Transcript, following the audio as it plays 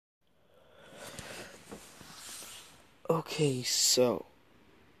Okay, so,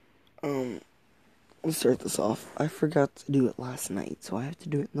 um, let's start this off. I forgot to do it last night, so I have to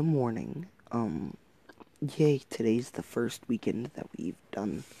do it in the morning. Yay, today's the first weekend that we've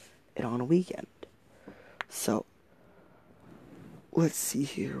done it on a weekend. So, let's see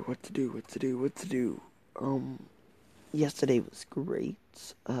here, what to do. Yesterday was great.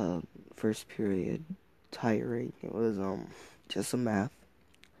 First period, tiring. It was, just some math.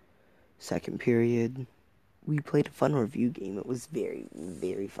 Second period, we played a fun review game. It was very,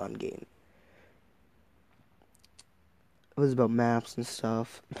 very fun game. It was about maps and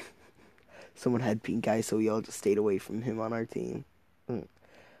stuff. Someone had pink eye, so we all just stayed away from him on our team.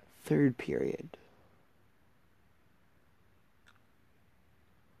 Third period.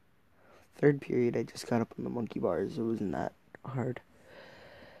 I just got up on the monkey bars. It wasn't that hard.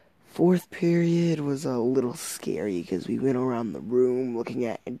 Fourth period was a little scary because we went around the room looking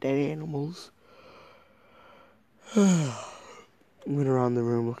at dead animals. And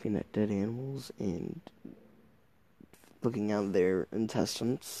looking at their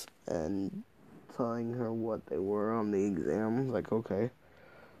intestines and telling her what they were on the exam. Like, okay.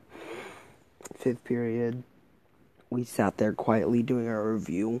 Fifth period, we sat there quietly doing our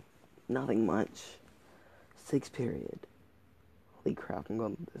review. Nothing much. Sixth period. Holy crap, I'm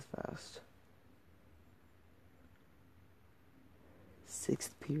going this fast.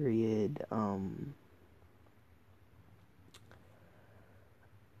 Sixth period,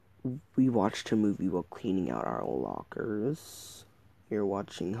 we watched a movie while cleaning out our lockers. You're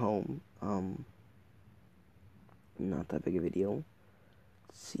watching home. Not that big of a deal.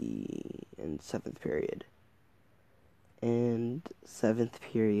 Let's see, and seventh period. And seventh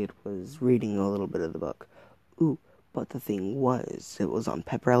period was reading a little bit of the book. Ooh, but the thing was, it was on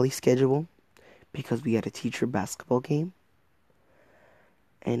pep rally schedule because we had a teacher basketball game.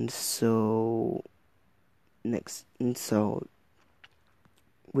 And so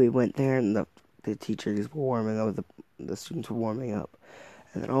we went there, and the teachers were warming up, the students were warming up,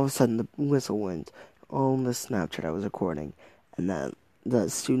 and then all of a sudden the whistle went on the Snapchat I was recording, and then the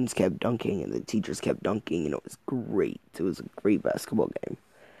students kept dunking and the teachers kept dunking, and it was great. It was a great basketball game.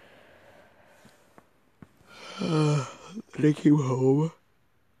 And I came home,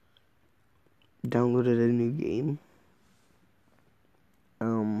 downloaded a new game,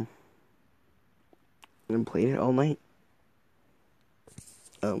 and played it all night.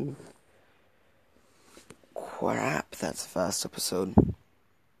 Crap, that's a fast episode.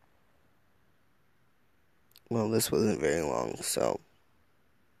 Well, this wasn't very long, so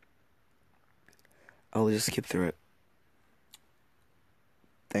I'll just skip through it.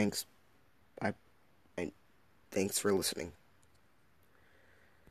 Thanks. Bye. And thanks for listening.